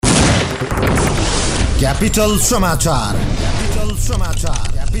Capital Samachar. Capital Samachar.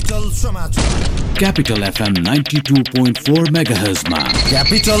 Capital Samachar. Capital FM 92.4 MHz मा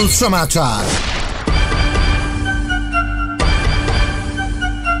Capital Samachar.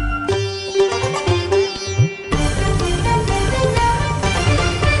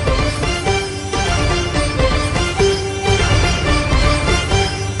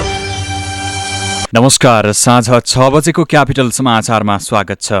 नमस्कार, साँझ 6 बजेको क्यापिटल समाचारमा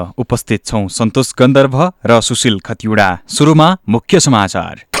स्वागत छ। उपस्थित छौं सन्तोष गन्धर्व र सुशील खतिवडा। सुरुमा मुख्य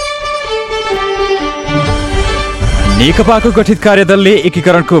समाचार। नेकपाको गठित कार्यदलले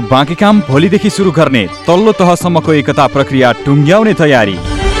एकीकरणको बाँकी काम भोलिदेखि सुरु गर्ने, तल्लो तहसम्मको एकता प्रक्रिया टुङ्ग्याउने तयारी।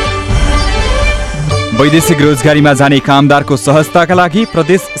 वैदेशिक रोजगारीमा जाने कामदारको सहजताका लागि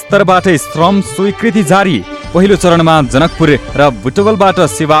प्रदेश स्तरबाटै श्रम स्वीकृति जारी। पहिलो चरणमा जनकपुर र बुटवलबाट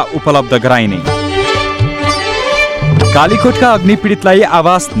सेवा उपलब्ध गराइने। कालीकोटका अग्निपीडितलाई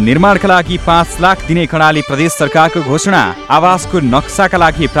आवास निर्माणका लागि 5 लाख दिने कर्णाली प्रदेश सरकारको घोषणा। आवासको नक्साका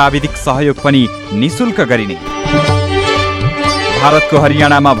लागि प्राविधिक सहयोग पनि निशुल्क गरिने। भारतको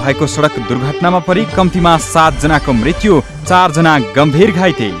हरियाणामा भएको सडक दुर्घटनामा परि कम्तीमा 7 जनाको मृत्यु, 4 जना गम्भीर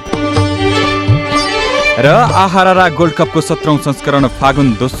घाइते। र आहारा गोल्ड कपको 17औं संस्करण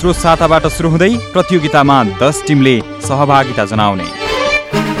फागुन दोस्रो साताबाट सुरु हुँदै प्रतियोगितामा 10 टिमले सहभागिता जनाउने।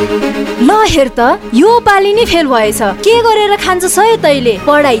 ल हेर त, यो पाली नै फेल भएछ। के गरेर खान्छस् है तैले?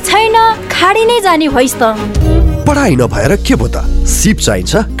 पढाइ छैन, खाडी नै जाने भइस् त। पढाइ नभएर के भो त? सिप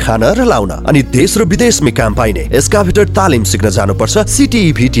चाहिन्छ खान र लाउन, अनि देश र विदेशमै काम पाइने एस्काभेटर तालिम सिक्न जानुपर्छ।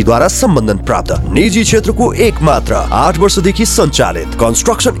 सिटिईभीटी द्वारा सम्बन्धन प्राप्त निजी क्षेत्रको एकमात्र 8 वर्षदेखि सञ्चालित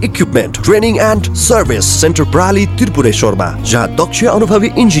construction equipment training and service centre प्राली त्रिपुरेश्वरमा, जहाँ दक्ष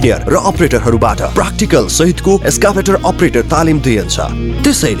अनुभवी इन्जिनियर र अपरेटरहरूबाट प्र्याक्टिकल सहितको एस्काभेटर अपरेटर तालिम दिइन्छ।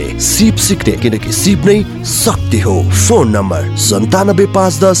 त्यसैले सिप सिक्ने, किनकि सिप नै शक्ति हो। Phone number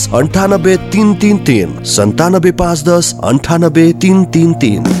 9751 98333 9751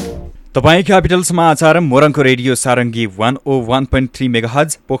 98333। तपाईँ क्यापिटल समाचार मोरङको रेडियो सारङ्गी 101.3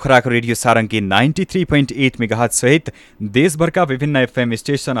 मेगाहर्ज, पोखराको रेडियो सारङ्गी 93.8 मेगाहर्ज सहित देशभरका विभिन्न एफएम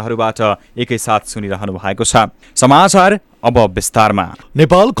स्टेशनहरूबाट एकैसाथ सुनिरहनु भएको छ। समाचार अब विस्तारमा।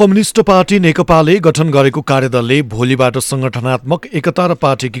 नेपाल कम्युनिस्ट पार्टी नेकपाले गठन गरेको कार्यदलले भोलिबाट संगठनात्मक एकता र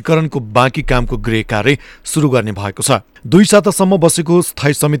पार्टी एकीकरणको बाँकी कामको गृह कार्य सुरु गर्ने भएको छ। 2 सातासम्म बसेको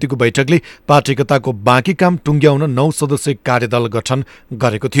स्थायी समितिको बैठकले पार्टी एकताको बाँकी काम टुङ्ग्याउन 9 सदस्यीय कार्यदल गठन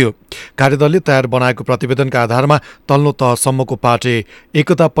गरेको थियो। कार्यदलले तयार बनाएको प्रतिवेदनका आधारमा तल्लो तहसम्मको पार्टी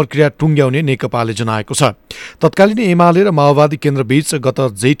एकता प्रक्रिया टुङ्ग्याउने नेकपाले जनाएको छ। तत्कालीन एमाले र माओवादी केन्द्रबीच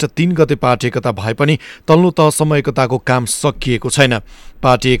गत जेठ 3 गते पार्टी एकता भए पनि तल्लो तहसम्म एकताको काम सकिएको छैन।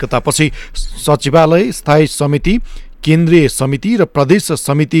 पार्टी एकतापछि सचिवालय, स्थायी समिति, केन्द्रीय समिति र प्रदेश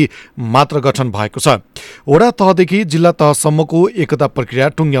समिति मात्र गठन भएको छ। वडा तहदेखि जिल्ला तहसम्मको एकता प्रक्रिया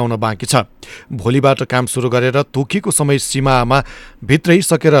टुङ्ग्याउन बाँकी छ। भोलिबाट काम सुरु गरेर तोकिएको समय सीमामा भित्रै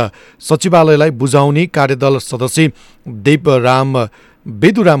सकेर सचिवालयलाई बुझाउने कार्यदल सदस्य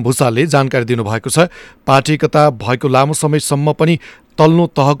बेदुराम भूषालले जानकारी दिनुभएको छ। पार्टी एकता भएको लामो समयसम्म पनि तल्लो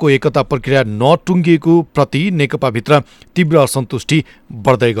तहको एकता प्रक्रिया नटुङ्गिएको प्रति नेकपाभित्र तीव्र असन्तुष्टि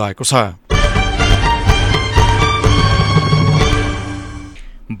बढ्दै गएको छ।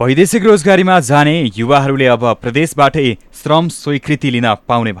 वैदेशिक रोजगारीमा जाने युवाहरूले अब प्रदेशबाटै श्रम स्वीकृति लिन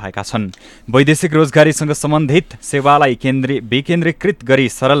पाउने भएका छन्। वैदेशिक रोजगारीसँग सम्बन्धित सेवालाई विकेन्द्रीकृत गरी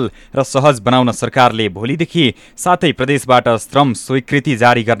सरल र सहज बनाउन सरकारले भोलिदेखि साथै प्रदेशबाट श्रम स्वीकृति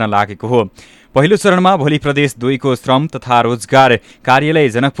जारी गर्न लागेको हो। पहिलो चरणमा भोलि प्रदेश 2 को श्रम तथा रोजगार कार्यालय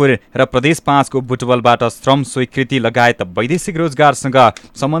जनकपुर र प्रदेश 5 को बुटवलबाट श्रम स्वीकृति लगायत वैदेशिक रोजगारसँग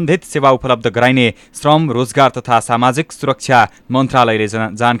सम्बन्धित सेवा उपलब्ध गराइने श्रम, रोजगार तथा सामाजिक सुरक्षा मन्त्रालयले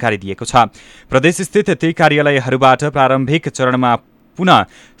जानकारी दिएको छ। प्रदेशस्थित ती कार्यालयहरूबाट प्रारम्भिक चरणमा पुनः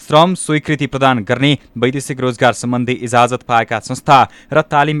श्रम स्वीकृति प्रदान गर्ने, वैदेशिक रोजगार सम्बन्धी इजाजत पाएका संस्था र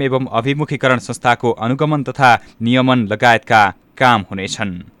तालिम एवं अभिमुखीकरण संस्थाको अनुगमन तथा नियमन लगायतका काम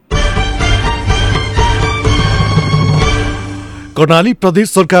हुनेछन्। कर्णाली प्रदेश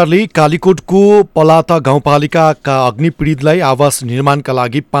सरकारले कालीकोटको पलाता गाउँपालिकाका अग्निपीडितलाई आवास निर्माणका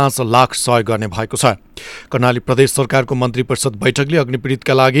लागि 5 लाख सहयोग गर्ने भएको छ। कर्णाली प्रदेश सरकारको मन्त्री परिषद बैठकले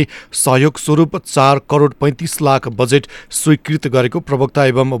अग्निपीडितका लागि सहयोग स्वरूप 4 करोड 35 लाख बजेट स्वीकृत गरेको प्रवक्ता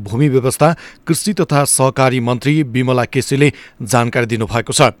एवं भूमि व्यवस्था, कृषि तथा सहकारी मन्त्री विमला केसीले जानकारी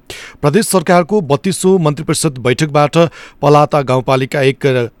दिनुभएको छ। प्रदेश सरकारको 32औं मन्त्री परिषद बैठकबाट पलाता गाउँपालिका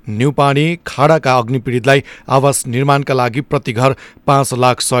 1 न्युपानी खाडाका अग्निपीडितलाई आवास निर्माणका लागि प्रति घर 5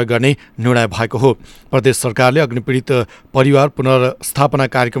 लाख सहयोग गर्ने निर्णय भएको हो। प्रदेश सरकारले अग्निपीडित परिवार पुनर्स्थापना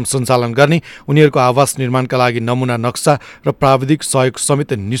कार्यक्रम सञ्चालन गर्ने, उनीहरूको आवास निर्माणका लागि नमुना नक्सा र प्राविधिक सहयोग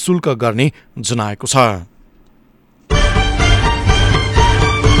समेत निशुल्क गर्ने जनाएको छ।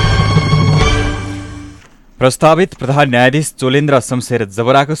 प्रस्तावित प्रधान न्यायाधीश चोलेन्द्र शमशेर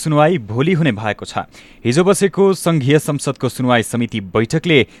जबराको सुनवाई भोलि हुने भएको छ। हिजो बसेको संघीय संसदको सुनवाई समिति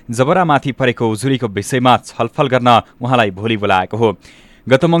बैठकले जबरामाथि परेको उजुरीको विषयमा छलफल गर्न उहाँलाई भोलि बोलाएको हो।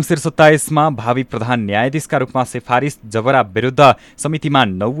 गत मङ्सिर 27मा भावी प्रधान न्यायाधीशका रूपमा सिफारिस जबरा विरुद्ध समितिमा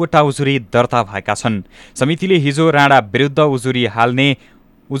 9वटा उजुरी दर्ता भएका छन्। समितिले हिजो राणा विरुद्ध उजुरी हाल्ने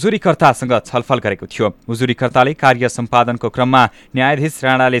उजुरीकर्तासँग छलफल गरेको थियो। उजुरीकर्ताले कार्य सम्पादनको क्रममा न्यायाधीश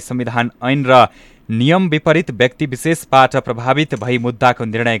राणाले संविधान ऐन र नियम विपरीत व्यक्ति विशेषबाट प्रभावित भई मुद्दाको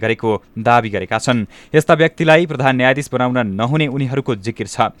निर्णय गरेको दावी गरेका छन्। यस्ता व्यक्तिलाई प्रधान न्यायाधीश बनाउन नहुने उनीहरूको जिकिर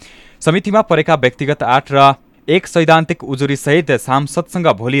छ। समितिमा परेका व्यक्तिगत 8 र एक सैद्धान्तिक उजुरीसहित सांसदसँग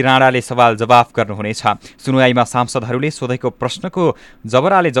भोलि राणाले सवाल जवाफ गर्नुहुनेछ। सुनवाईमा सांसदहरूले सोधेको प्रश्नको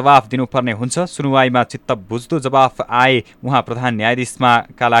जबराले जवाफ दिनुपर्ने हुन्छ। सुनवाईमा चित्त बुझ्दो जवाफ आए उहाँ प्रधान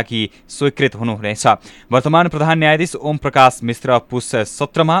न्यायाधीशका लागि स्वीकृत हुनुहुनेछ। वर्तमान प्रधान न्यायाधीश ओम प्रकाश मिश्र पुस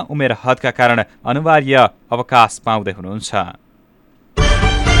 17मा उमेर हदका कारण अनिवार्य अवकाश पाउँदै हुनुहुन्छ।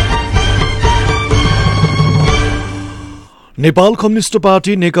 नेपाल कम्युनिस्ट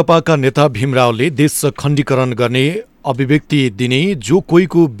पार्टी नेकपाका नेता भीम रावले देश खण्डीकरण गर्ने अभिव्यक्ति दिने जो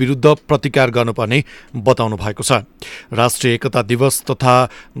कोहीको विरुद्ध प्रतिकार गर्नुपर्ने बताउनु भएको छ। राष्ट्रिय एकता दिवस तथा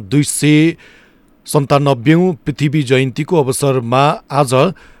 297औं पृथ्वी जयन्तीको अवसरमा आज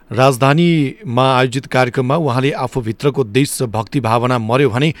राजधानीमा आयोजित कार्यक्रममा उहाँले आफूभित्रको देशभक्ति भावना मर्यो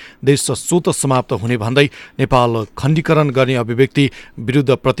भने देश स्वत समाप्त हुने भन्दै नेपाल खण्डीकरण गर्ने अभिव्यक्ति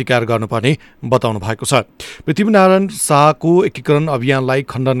विरुद्ध प्रतिकार गर्नुपर्ने बताउनु भएको छ। पृथ्वीनारायण शाहको एकीकरण अभियानलाई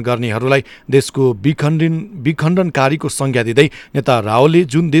खण्डन गर्नेहरूलाई देशको विखण्डनकारीको संज्ञा दिँदै नेता रावलले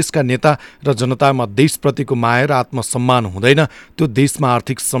जुन देशका नेता र जनतामा देशप्रतिको माया र आत्मसम्मान हुँदैन त्यो देशमा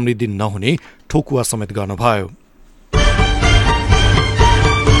आर्थिक समृद्धि नहुने ठोकुवा समेत गर्नुभयो।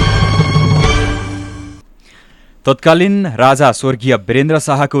 तत्कालीन राजा स्वर्गीय वीरेन्द्र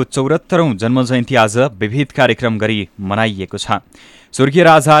शाहको 74औं जन्मजयन्ती आज विविध कार्यक्रम गरी मनाइएको छ। स्वर्गीय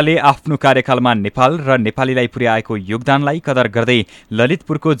राजाले आफ्नो कार्यकालमा नेपाल र नेपालीलाई पुर्याएको योगदानलाई कदर गर्दै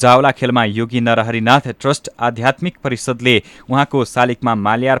ललितपुरको जावला खेलमा योगी नरहरिनाथ ट्रस्ट आध्यात्मिक परिषदले उहाँको शालिगमा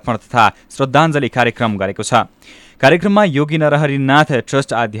माल्यार्पण तथा श्रद्धाञ्जली कार्यक्रम गरेको छ। कार्यक्रममा योगी नरहरिनाथ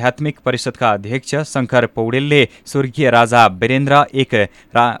ट्रस्ट आध्यात्मिक परिषदका अध्यक्ष शंकर पौडेलले स्वर्गीय राजा वीरेन्द्र एक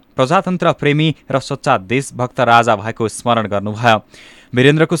प्रजातन्त्र प्रेमी र सच्चा देशभक्त राजा भएको स्मरण गर्नुभयो।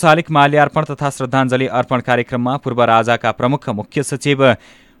 वीरेन्द्रको शालिग माल्यार्पण तथा श्रद्धाञ्जली अर्पण कार्यक्रममा पूर्व राजाका प्रमुख मुख्य सचिव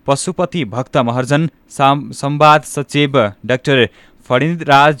पशुपति भक्त महर्जन, संवाद सचिव डाक्टर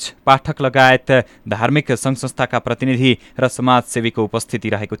फणिराज पाठक लगायत धार्मिक संघ संस्थाका प्रतिनिधि र समाजसेवीको उपस्थिति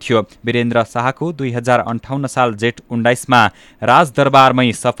रहेको थियो। वीरेन्द्र शाहको 2058 साल जेठ 19मा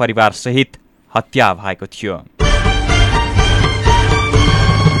राजदरबारमै सपरिवार सहित हत्या भएको थियो।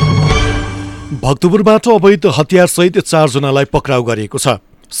 भक्तपुरबाट अवैध हतियारसहित 4 जनालाई पक्राउ गरिएको छ।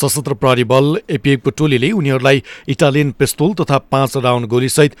 सशस्त्र प्रहरी बल एपीएफको टोलीले उनीहरूलाई इटालियन पिस्तोल तथा 5 राउन्ड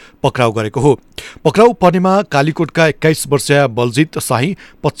गोलीसहित पक्राउ गरेको हो। पक्राउ पर्नेमा कालीकोटका 21 वर्षीय बलजित शाही,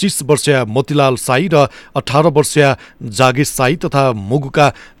 25 वर्षीय मोतीलाल शाही र 18 वर्षीय जागेश शाही तथा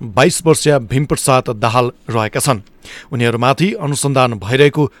मुगुका 22 वर्षीय भीमप्रसाद दाहाल रहेका छन्। उनीहरूमाथि अनुसन्धान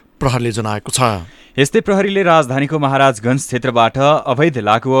भइरहेको प्रहरीले जनाएको छ। यस्तै प्रहरीले राजधानीको महाराजगञ्ज क्षेत्रबाट अवैध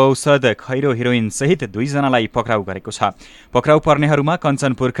लागु औषध खैरो हिरोइन सहित 2 जनालाई पक्राउ गरेको छ। पक्राउ पर्नेहरूमा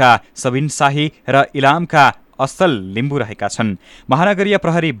कञ्चनपुरका सबिन शाही र इलामका असल लिम्बू रहेका छन्। महानगरीय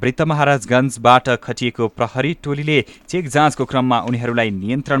प्रहरी वृत्त महाराजगञ्जबाट खटिएको प्रहरी टोलीले चेक जाँचको क्रममा उनीहरूलाई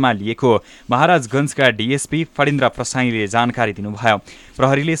नियन्त्रणमा लिएको महाराजगञ्जका डीएसपी फणिन्द्र प्रसाईले जानकारी दिनुभयो।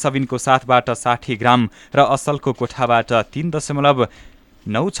 प्रहरीले सबिनको साथबाट 60 ग्राम र असलको कोठाबाट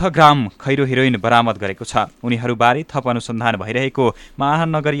 3.96 ग्राम खैरो हिरोइन बरामद गरेको छ। उनीहरूबारे थप अनुसन्धान भइरहेको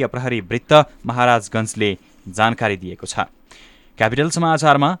महानगरीय प्रहरी वृत्त महाराजगञ्जले जानकारी दिएको छ। क्यापिटल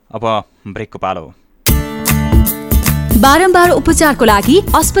समाचारमा अब ब्रेकको पालो। बारम्बार उपचारको लागि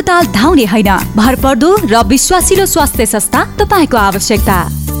अस्पताल धाउने होइन, भरपर्दो र विश्वासिलो स्वास्थ्य संस्था तपाईँको आवश्यकता।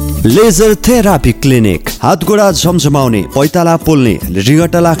 Laser therapy clinic. हात गोडा झमझमाउने, पैताला पोल्ने,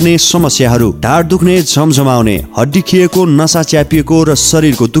 रिगटा लाग्ने समस्याहरू, ढाड दुख्ने, झमझमाउने, हड्डी खिएको, नसा च्यापिएको र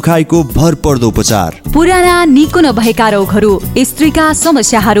शरीरको दुखाइको भरपर्दो उपचार। पुराना निको नभएका रोगहरू, स्त्रीका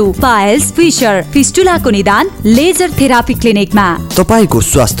समस्याहरू, पाइल्स, फिशर, फिस्टुलाको निदान लेजर थेरापी क्लिनिकमा। तपाईँको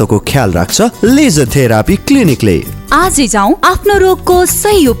स्वास्थ्यको ख्याल राख्छ लेजर थेरापी क्लिनिकले। आजै जाउँ, आफ्नो रोगको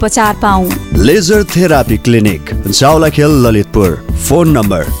सही उपचार पाऊ। Laser therapy clinic, Jawalakhel, Lalitpur. Phone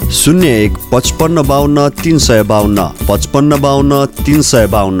number 015552 352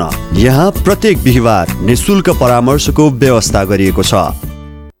 352। यहाँ प्रत्येक बिहिबार निशुल्क परामर्शको व्यवस्था गरिएको छ।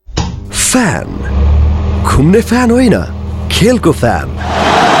 फ्यान, घुम्ने फ्यान होइन, खेलको फ्यान,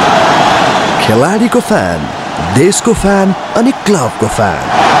 खेलाडीको फ्यान, देशको फ्यान अनि क्लबको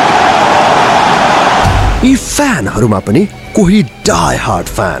फ्यान। यी फ्यानहरूमा पनि कोही डाई हार्ड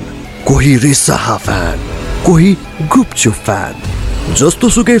फ्यान, कोही रिसाहा फ्यान, कोही गुपचुप फ्यान, जस्तो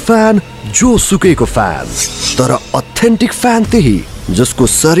सुकै फ्यान, जो सुकैको फ्यान, तर अथेन्टिक फ्यान त्यही जसको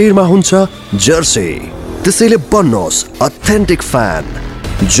शरीरमा हुन्छ जर्सी। त्यसैले बन्नुहोस् अथेन्टिक फ्यान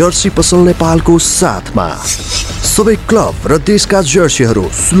जर्सी पसल नेपालको साथमा। सबै क्लब र देशका जर्सीहरू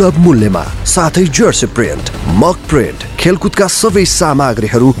सुलभ मूल्यमा, साथै जर्सी प्रिन्ट, मक प्रिन्ट, खेलकुदका सबै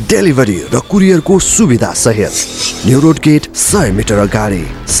सामग्रीहरू डेलिभरी र कुरियरको सुविधा सहित न्यू रोड गेट 100 मिटर अगाडि,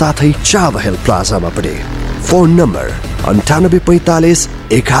 साथै चाबहेल प्लाजामा पनि। Phone number 9845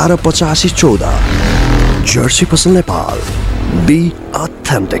 1185 14। जर्सी पसल नेपाल, बी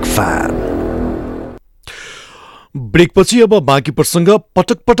अथेन्टिक फ्यान। ब्रेकपछि अब बाँकी प्रसङ्ग।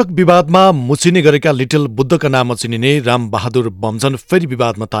 पटक पटक विवादमा मुचिने गरेका लिटल बुद्धका नाममा चिनिने रामबहादुर बमजन फेरि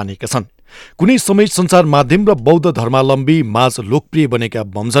विवादमा तानिएका छन्। कुनै समय सञ्चार माध्यम र बौद्ध धर्मावलम्बी माझ लोकप्रिय बनेका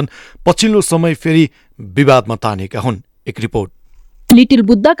बमजन पछिल्लो समय फेरि विवादमा तानिएका हुन्। एक रिपोर्ट। लिटिल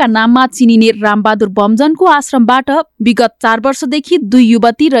बुद्धका नाममा चिनिने रामबहादुर बमजनको आश्रमबाट विगत 4 वर्षदेखि 2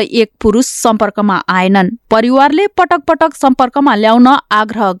 युवती र 1 पुरुष सम्पर्कमा आएनन्। परिवारले पटक पटक सम्पर्कमा ल्याउन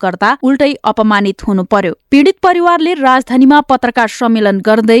आग्रह गर्दा उल्टै अपमानित हुनु पर्यो। पीडित परिवारले राजधानीमा पत्रकार सम्मेलन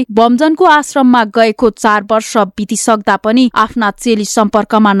गर्दै बमजनको आश्रममा गएको 4 वर्ष बितिसक्दा पनि आफ्ना चेली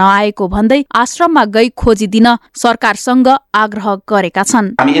सम्पर्कमा नआएको भन्दै आश्रममा गई खोजी दिन सरकारसँग आग्रह गरेका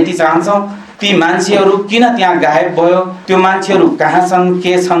छन्। हामी यति चाहन्छौं ती मान्छेहरू किन त्यहाँ गायब भयो, त्यो मान्छेहरू कहाँ छन्,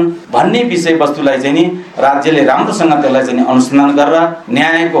 के छन् भन्ने विषयवस्तुलाई चाहिँ नि राज्यले राम्रोसँग त्यसलाई चाहिँ अनुसन्धान गरेर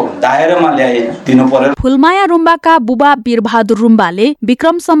न्यायको दायरामा ल्याइ दिनु पर्यो। फुलमाया रुम्बाका बुबा वीरबहादुर रुम्बाले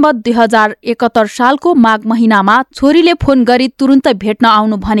विक्रम सम्वत 2071 सालको माघ महिनामा छोरीले फोन गरी तुरुन्तै भेट्न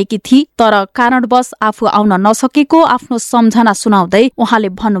आउनु भनेकी थिए, तर कारणवश आफू आउन नसकेको आफ्नो सम्झना सुनाउँदै उहाँले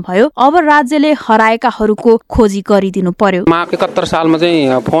भन्नुभयो अब राज्यले हराएकाहरूको खोजी गरिदिनु पर्यो। माघ 71 सालमा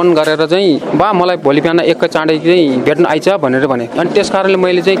चाहिँ फोन गरेर चाहिँ बा मलाई भोलि बिहान एकैचाँडै चाहिँ भेट्न आइज भनेर भने। अनि त्यसकारणले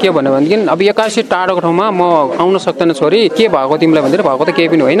मैले चाहिँ के भने भनेदेखि अब 81 टाढोको ठाउँमा म आउन सक्दैन छोरी, के भएको तिमीलाई भनेर। भएको त केही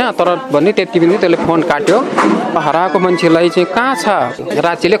पनि होइन, तर भन्ने त्यति पनि त्यसले फोन काट्यो। हराएको मान्छेलाई चाहिँ कहाँ छ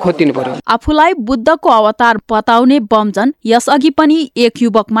राज्यले खोजिदिनु पर्यो। आफूलाई बुद्धको अवतार बताउने बमजन यसअघि पनि एक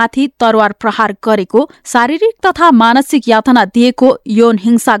युवकमाथि तरवार प्रहार गरेको, शारीरिक तथा मानसिक यातना दिएको, यौन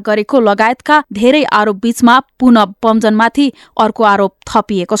हिंसा गरेको लगायतका धेरै आरोप बीचमा पुनः बमजनमाथि अर्को आरोप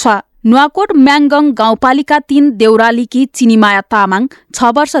थपिएको छ। नुवाकोट म्याङगङ गाउँपालिका 3 देउरालीकी चिनीमाया तामाङ 6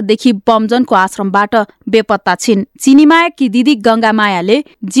 वर्षदेखि बमजनको आश्रमबाट बेपत्ता छिन्। चिनीमायाकी दिदी गंगामायाले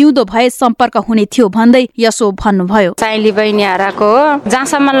जिउँदो भए सम्पर्क हुने थियो भन्दै यसो भन्नुभयो। साइली बहिनी हराएको हो,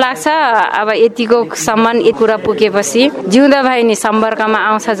 जहाँसम्म लाग्छ अब यतिको सम्मान एक कुरा पुगेपछि जिउँदो भए नि सम्पर्कमा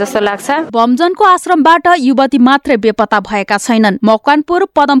आउँछ जस्तो लाग्छ। बमजनको आश्रमबाट युवती मात्रै बेपत्ता भएका छैनन्। मकवानपुर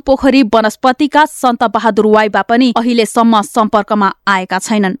पदमपोखरी वनस्पतिका सन्त बहादुर वाइबा पनि अहिलेसम्म सम्पर्कमा आएका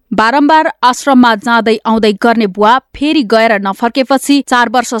छैनन्। बारम्बार आश्रममा जाँदै आउँदै गर्ने बुवा फेरि गएर नफर्केपछि 4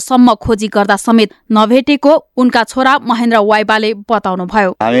 वर्षसम्म खोजी गर्दा समेत नभेटेको उनका छोरा महेन्द्र वाइबाले बताउनु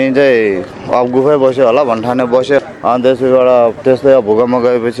भयो। हामी चाहिँ अब गुफै बस्यो होला भन्ठाने बस्यो, अनि त्यसबाट त्यस्तै भूकम्प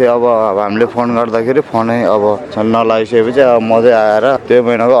गएपछि अब हामीले फोन गर्दाखेरि फोनै अब नलागिसकेपछि अब म चाहिँ आएर त्यो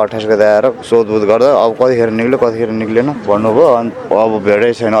महिनाको 28 गते आएर सोधबुझ गर्दा अब कतिखेर निक्ल्यो कतिखेर निक्लेन भन्नुभयो। अनि अब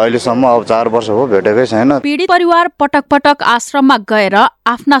भेटै छैन, अहिलेसम्म अब 4 वर्ष भयो भेटेकै छैन। पीडित परिवार पटक पटक आश्रममा गएर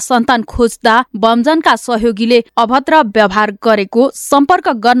आफ्ना सन्तान खोज्दा बमजनका सहयोगीले अभद्र व्यवहार गरेको, सम्पर्क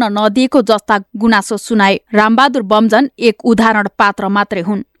गर्न नदिएको जस्ता गुनासो सुनाए। रामबहादुर बमजन एक उदाहरण पात्र मात्रै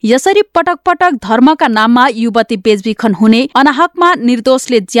हुन्। यसरी पटक पटक धर्मका नाममा युवती बेचबिखन हुने, अनाहकमा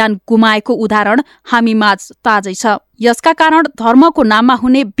निर्दोषले ज्यान गुमाएको उदाहरण हामी माझ ताजै छ। यसका कारण धर्मको नाममा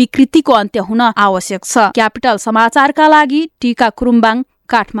हुने विकृतिको अन्त्य हुन आवश्यक छ। क्यापिटल समाचारका लागि टीका कुरुम्बाङ,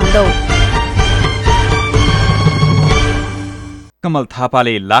 काठमाडौँ। कमल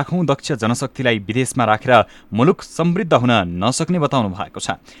थापाले लाखौं दक्ष जनशक्तिलाई विदेशमा राखेर मुलुक समृद्ध हुन नसक्ने बताउनु भएको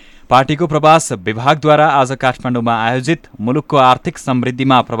छ। पार्टीको प्रवास विभागद्वारा आज काठमाडौँमा आयोजित मुलुकको आर्थिक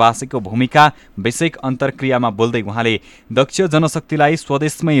समृद्धिमा प्रवासीको भूमिका विषयक अन्तर्क्रियामा बोल्दै उहाँले दक्ष जनशक्तिलाई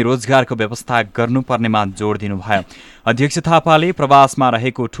स्वदेशमै रोजगारको व्यवस्था गर्नुपर्नेमा जोड दिनुभयो। अध्यक्ष थापाले प्रवासमा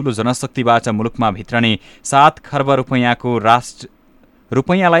रहेको ठूलो जनशक्तिबाट मुलुकमा भित्रने 7 खर्ब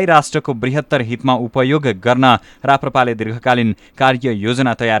रुपैयाँलाई राष्ट्रको बृहत्तर हितमा उपयोग गर्न राप्रपाले दीर्घकालीन कार्य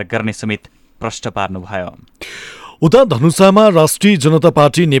योजना तयार गर्ने समेत प्रश्न पार्नुभयो। उता धनुषामा राष्ट्रिय जनता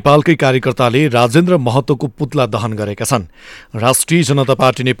पार्टी नेपालकै कार्यकर्ताले राजेन्द्र महतोको पुतला दहन गरेका छन्। राष्ट्रिय जनता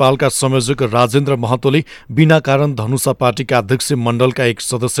पार्टी नेपालका संयोजक राजेन्द्र महतोले बिना कारण धनुषा पार्टीका अध्यक्ष मण्डलका एक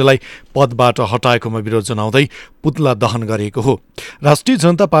सदस्यलाई पदबाट हटाएकोमा विरोध जनाउँदै पुतला दहन गरिएको हो। राष्ट्रिय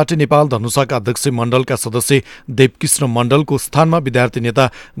जनता पार्टी नेपाल धनुषाका अध्यक्ष मण्डलका सदस्य देवकृष्ण मण्डलको स्थानमा विद्यार्थी नेता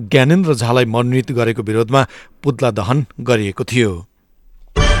ज्ञानेन्द्र झालाई मनोनित गरेको विरोधमा पुतला दहन गरिएको थियो।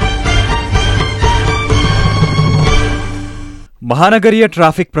 महानगरीय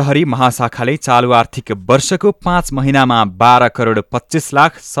ट्राफिक प्रहरी महाशाखाले चालु आर्थिक वर्षको 5 महिनामा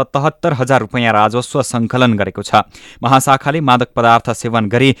 12,25,77,000 रुपैयाँ राजस्व सङ्कलन गरेको छ। महाशाखाले मादक पदार्थ सेवन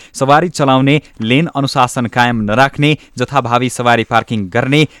गरी सवारी चलाउने, लेन अनुशासन कायम नराख्ने, जथाभावी सवारी पार्किङ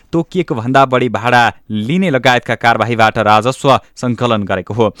गर्ने, तोकिएको भन्दा बढी भाडा लिने लगायतका कारबाहीबाट राजस्व सङ्कलन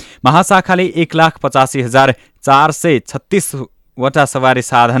गरेको हो। महाशाखाले 1,85,436 वटा सवारी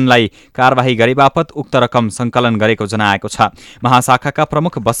साधनलाई कारबाही गरे बापत उक्त रकम सङ्कलन गरेको जनाएको छ। महाशाखाका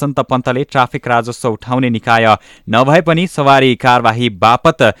प्रमुख वसन्त पन्तले ट्राफिक राजस्व उठाउने निकाय नभए पनि सवारी कारबाही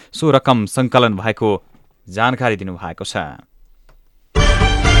बापत सो रकम सङ्कलन भएको जानकारी दिनुभएको छ।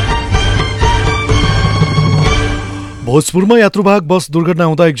 भोजपुरमा यात्रुवाहक बस दुर्घटना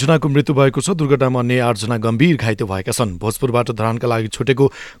हुँदा एकजनाको मृत्यु भएको छ। दुर्घटनामा अन्य 8 जना गम्भीर घाइते भएका छन्। भोजपुरबाट धरानका लागि छुटेको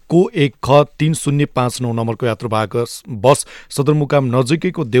को 1 ख 3059 नम्बरको यात्रुवाहक बस सदरमुकाम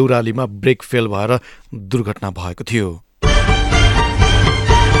नजिकैको देउरालीमा ब्रेक फेल भएर दुर्घटना भएको थियो।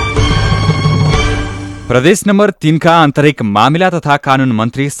 प्रदेश नम्बर 3 का आन्तरिक मामिला तथा कानून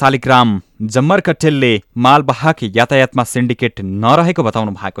मन्त्री शालिग्राम जम्मरकट्टेलले मालवाहक यातायातमा सिन्डिकेट नरहेको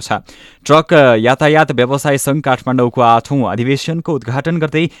बताउनु भएको छ। ट्रक यातायात व्यवसाय सङ्घ काठमाडौँको 8औं अधिवेशनको उद्घाटन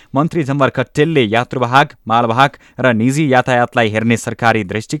गर्दै मन्त्री जम्मरकट्टेलले यात्रुवाहक, मालवाहक र निजी यातायातलाई हेर्ने सरकारी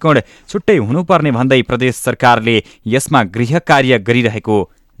दृष्टिकोण छुट्टै हुनुपर्ने भन्दै प्रदेश सरकारले यसमा गृह कार्य गरिरहेको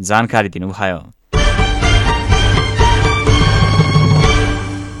जानकारी दिनुभयो।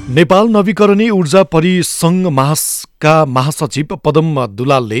 नेपाल नवीकरणीय ऊर्जा परिसङ्घ का महासचिव पदम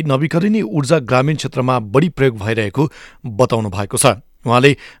दुलालले नवीकरणीय ऊर्जा ग्रामीण क्षेत्रमा बढी प्रयोग भइरहेको बताउनु भएको छ।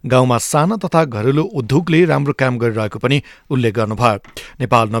 उहाँले गाउँमा साना तथा घरेलु उद्योगले राम्रो काम गरिरहेको पनि उल्लेख गर्नुभयो।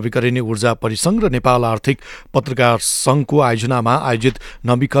 नेपाल नवीकरणीय ऊर्जा परिसङ्घ र नेपाल आर्थिक पत्रकार सङ्घको आयोजनामा आयोजित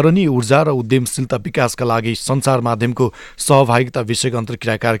नवीकरणीय ऊर्जा र उद्यमशीलता विकासका लागि सञ्चार माध्यमको सहभागिता विषयक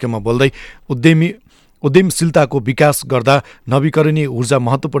अन्तर्क्रिया कार्यक्रममा बोल्दै उद्यमशीलताको विकास गर्दा नवीकरणीय ऊर्जा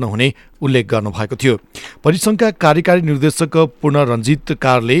महत्त्वपूर्ण हुने उल्लेख गर्नुभएको थियो। परिसङ्घका कार्यकारी निर्देशक पूर्ण रञ्जित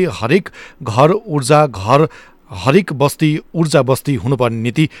कारले हरेक बस्ती ऊर्जा बस्ती हुनुपर्ने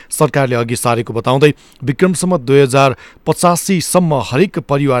नीति सरकारले अघि सारेको बताउँदै विक्रमसम्म 2085 सम्म हरेक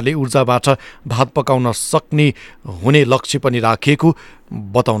परिवारले ऊर्जाबाट भात पकाउन सक्ने हुने लक्ष्य पनि राखिएको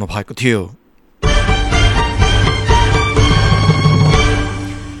बताउनु भएको थियो।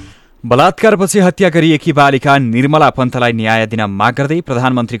 बलात्कारपछि हत्या गरिएकी बालिका निर्मला पन्तलाई न्याय दिन माग गर्दै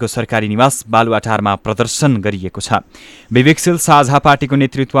प्रधानमन्त्रीको सरकारी निवास बालुवाटारमा प्रदर्शन गरिएको छ। विवेकशील साझा पार्टीको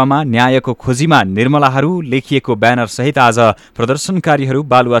नेतृत्वमा न्यायको खोजीमा निर्मलाहरू लेखिएको ब्यानर सहित आज प्रदर्शनकारीहरू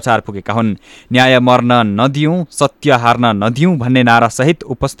बालुवाटार पुगेका हुन्। न्याय मर्न नदिउँ, सत्य हार्न नदिउँ भन्ने नारा सहित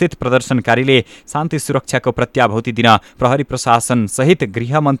उपस्थित प्रदर्शनकारीले शान्ति सुरक्षाको प्रत्याभूति दिन प्रहरी प्रशासन सहित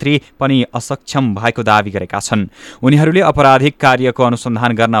गृहमन्त्री पनि असक्षम भएको दावी गरेका छन्। उनीहरूले आपराधिक कार्यको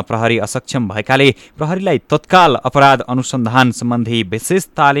अनुसन्धान गर्न प्रहरी असक्षम भएकाले प्रहरीलाई तत्काल अपराध अनुसन्धान सम्बन्धी विशेष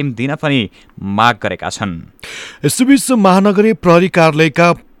तालिम दिन पनि माग गरेका छन्। यसैबीच महानगरीय प्रहरी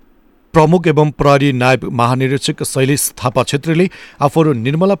कार्यालयका प्रमुख एवं प्रहरी नायब महानिरीक्षक शैलेश थापा छेत्रीले आफूहरू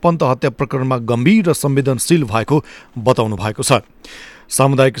निर्मला पन्त हत्या प्रकरणमा गम्भीर र संवेदनशील भएको बताउनु भएको छ।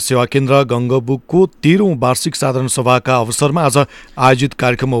 सामुदायिक सेवा केन्द्र गङ्गबुकको 13औं वार्षिक साधारण सभाका अवसरमा आज आयोजित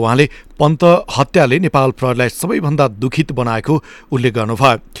कार्यक्रममा उहाँले पन्त हत्याले नेपाल प्रहरीलाई सबैभन्दा दुखित बनाएको उल्लेख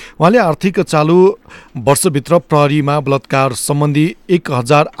गर्नुभयो। उहाँले आर्थिक चालु वर्षभित्र प्रहरीमा बलात्कार सम्बन्धी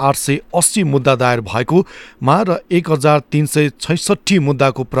 1880 मुद्दा दायर भएकोमा र 1366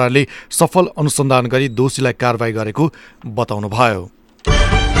 मुद्दाको प्रहरीले सफल अनुसन्धान गरी दोषीलाई कारबाही गरेको बताउनुभयो।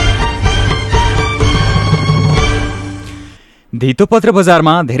 धितोपत्र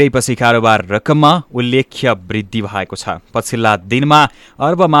बजारमा धेरै पछि कारोबार रकममा उल्लेख्य वृद्धि भएको छ। पछिल्ला दिनमा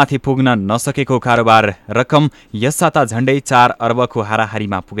अर्बमाथि पुग्न नसकेको कारोबार रकम यस साता झण्डै 4 अर्बको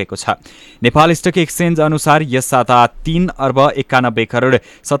हाराहारीमा पुगेको छ। नेपाल स्टक एक्सचेन्ज अनुसार यस साता 3 अर्ब 91 करोड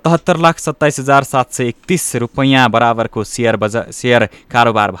 77,27,731 रुपैयाँ बराबरको शेयर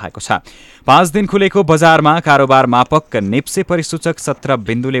कारोबार भएको छ। 5 दिन खुलेको बजारमा कारोबार मापक नेप्से परिसूचक 17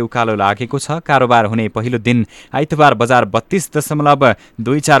 बिन्दुले उकालो लागेको छ। कारोबार हुने पहिलो दिन आइतबार बजार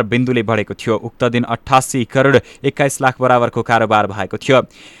 32.24 बिन्दुले बढेको थियो। उक्त दिन 88 करोड 21 लाख बराबरको कारोबार भएको थियो।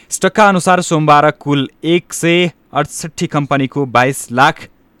 स्टकका अनुसार सोमबार कुल 168 कम्पनीको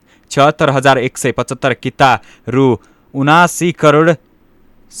 22,76,175 किता रु 79 करोड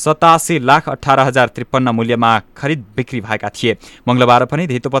 87,18,053 मूल्यमा खरिद बिक्री भएका थिए। मंगलबार पनि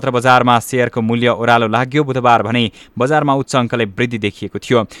धितोपत्र बजारमा शेयरको मूल्य ओह्रालो लाग्यो। बुधबार भने बजारमा उच्च अङ्कले वृद्धि देखिएको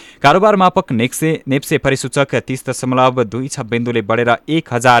थियो। कारोबार मापक नेप्से परिसूचक 30.26 बिन्दुले बढेर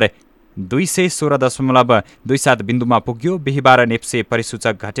 1,216.27 बिन्दुमा पुग्यो। बिहीबार नेप्से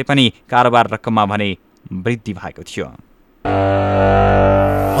परिसूचक घटे पनि कारोबार रकममा भने वृद्धि भएको थियो।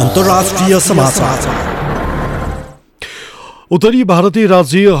 अन्तर्राष्ट्रिय समाचार। उत्तरी भारतीय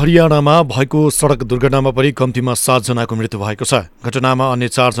राज्य हरियाणामा भएको सडक दुर्घटनामा परि कम्तीमा 7 जनाको मृत्यु भएको छ। घटनामा अन्य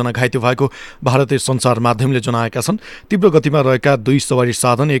 4 जना घाइते भएको भारतीय सञ्चार माध्यमले जनाएका छन्। तीव्र गतिमा रहेका 2 सवारी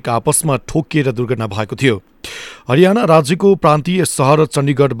साधन एक आपसमा ठोकिएर दुर्घटना भएको थियो। हरियाणा राज्यको प्रान्तीय सहर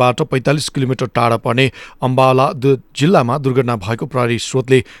चण्डीगढबाट 45 किलोमिटर टाढा पर्ने अम्बाला जिल्लामा दुर्घटना भएको प्रहरी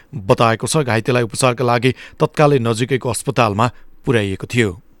स्रोतले बताएको छ। घाइतेलाई उपचारका लागि तत्कालै नजिकैको अस्पतालमा पुर्याइएको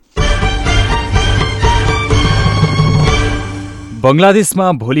थियो।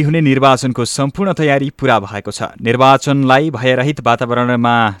 बंगलादेशमा भोलि हुने निर्वाचनको सम्पूर्ण तयारी पूरा भएको छ। निर्वाचनलाई भयरहित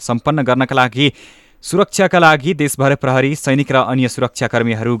वातावरणमा सम्पन्न गर्नका लागि सुरक्षाका लागि देशभर प्रहरी, सैनिक र अन्य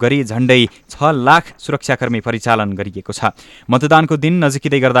सुरक्षाकर्मीहरू गरी झण्डै 6 लाख सुरक्षाकर्मी परिचालन गरिएको छ। मतदानको दिन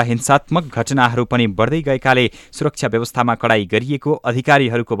नजिकै गर्दा हिंसात्मक घटनाहरू पनि बढ्दै गएकाले सुरक्षा व्यवस्थामा कडाई गरिएको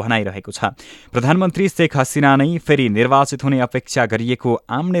अधिकारीहरूको भनाइरहेको छ। प्रधानमन्त्री शेख हसिना नै फेरि निर्वाचित हुने अपेक्षा गरिएको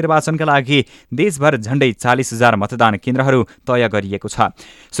आम निर्वाचनका लागि देशभर झण्डै 40,000 मतदान केन्द्रहरू तय गरिएको छ।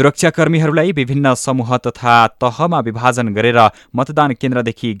 सुरक्षाकर्मीहरूलाई विभिन्न समूह तथा तहमा विभाजन गरेर मतदान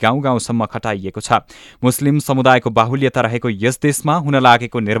केन्द्रदेखि गाउँ-गाउँसम्म खटाइएको छ। मुस्लिम समुदायको बाहुल्यता रहेको यस देशमा हुन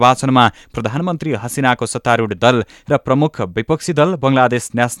लागेको निर्वाचनमा प्रधानमन्त्री हसिनाको सत्तारूढ दल र प्रमुख विपक्षी दल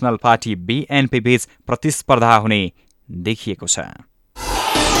बंगलादेश नेशनल पार्टी BNP बीच प्रतिस्पर्धा हुने देखिएको छ।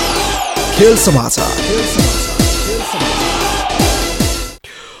 खेल समाचार।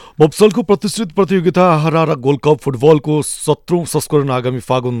 मोप्सलको प्रतिष्ठित प्रतियोगिता हरारा गोल्ड कप फुटबलको 17औं संस्करण आगामी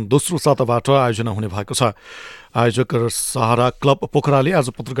फागुन 2 साताबाट आयोजना हुने भएको छ। आयोजक सहारा क्लब पोखराले आज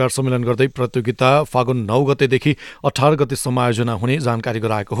पत्रकार सम्मेलन गर्दै प्रतियोगिता फागुन 9 गतेदेखि 18 गतेसम्म आयोजना हुने जानकारी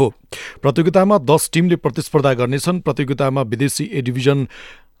गराएको हो। प्रतियोगितामा 10 टिमले प्रतिस्पर्धा गर्नेछन्। प्रतियोगितामा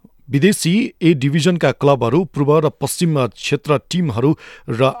विदेशी ए डिभिजनका क्लबहरू, पूर्व र पश्चिम क्षेत्र टिमहरू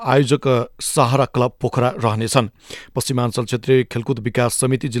र आयोजक सहारा क्लब पोखरा रहनेछन्। पश्चिमाञ्चल क्षेत्रीय खेलकुद विकास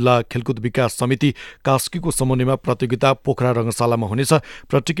समिति, जिल्ला खेलकुद विकास समिति कास्कीको समन्वयमा प्रतियोगिता पोखरा रङ्गशालामा हुनेछ।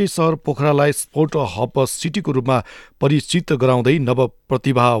 प्रत्येकै सहर पोखरालाई स्पोर्ट हब सिटीको रूपमा परिचित गराउँदै नव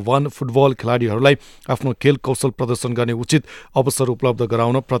प्रतिभावान फुटबल खेलाडीहरूलाई आफ्नो खेल कौशल प्रदर्शन गर्ने उचित अवसर उपलब्ध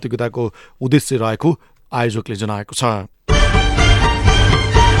गराउन प्रतियोगिताको उद्देश्य रहेको आयोजकले जनाएको छ।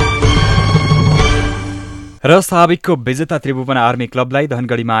 र साबिकको विजेता त्रिभुवन आर्मी क्लबलाई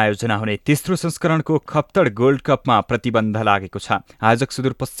धनगढीमा आयोजना हुने तेस्रो संस्करणको खप्तड गोल्ड कपमा प्रतिबन्ध लागेको छ। आयोजक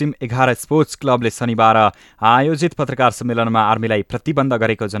सुदूरपश्चिम 11 स्पोर्ट्स क्लबले शनिबार आयोजित पत्रकार सम्मेलनमा आर्मीलाई प्रतिबन्ध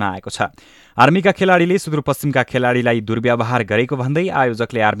गरेको जनाएको छ। आर्मीका खेलाडीले सुदूरपश्चिमका खेलाडीलाई दुर्व्यवहार गरेको भन्दै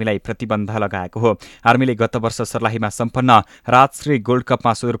आयोजकले आर्मीलाई प्रतिबन्ध लगाएको हो। आर्मीले गत वर्ष सर्लाहीमा सम्पन्न राजश्री गोल्ड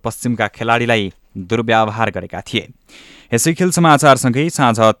कपमा सुदूरपश्चिमका खेलाडीलाई दुर्व्यवहार गरेका थिए। यसै खेल समाचारसँगै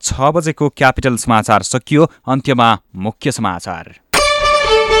साँझ 6 बजेको क्यापिटल समाचार सकियो। अन्त्यमा मुख्य समाचार।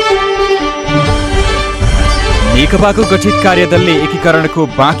 नेकपाको गठित कार्यदलले एकीकरणको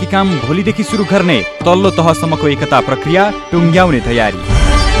बाँकी काम भोलिदेखि सुरु गर्ने, तल्लो तहसम्मको एकता प्रक्रिया टुङ्ग्याउने तयारी।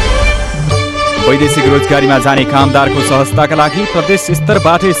 वैदेशिक रोजगारीमा जाने कामदारको सहजताका लागि प्रदेश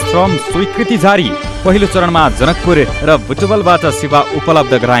स्तरबाटै श्रम स्वीकृति जारी। पहिलो चरणमा जनकपुर र बुटवलबाट सेवा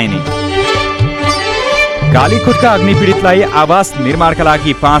उपलब्ध गराइने। कालीकोटका अग्निपीडितलाई आवास निर्माणका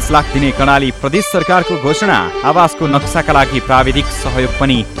लागि 5 लाख दिने कर्णाली प्रदेश सरकारको घोषणा। आवासको नक्साका लागि प्राविधिक सहयोग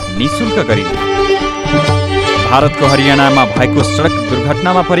पनि निःशुल्क गरिने। भारतको हरियाणामा भएको सडक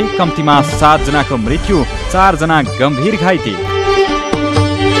दुर्घटनामा परि कम्तीमा 7 जनाको मृत्यु, 4 जना गम्भीर घाइते।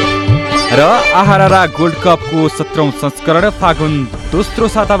 र आहारा गोल्ड कपको 17औं संस्करण फागुन 2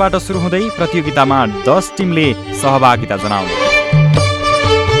 साताबाट सुरु हुँदै प्रतियोगितामा 10 टिमले सहभागिता जनाउने।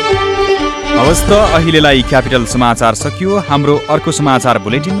 हवस् त अहिलेलाई क्यापिटल समाचार सकियो। हाम्रो अर्को समाचार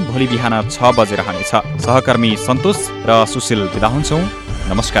बुलेटिन भोलि बिहान 6 बजे रहनेछ। सहकर्मी सन्तोष र सुशील बिदा हुन्छौँ।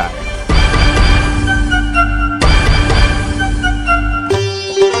 नमस्कार।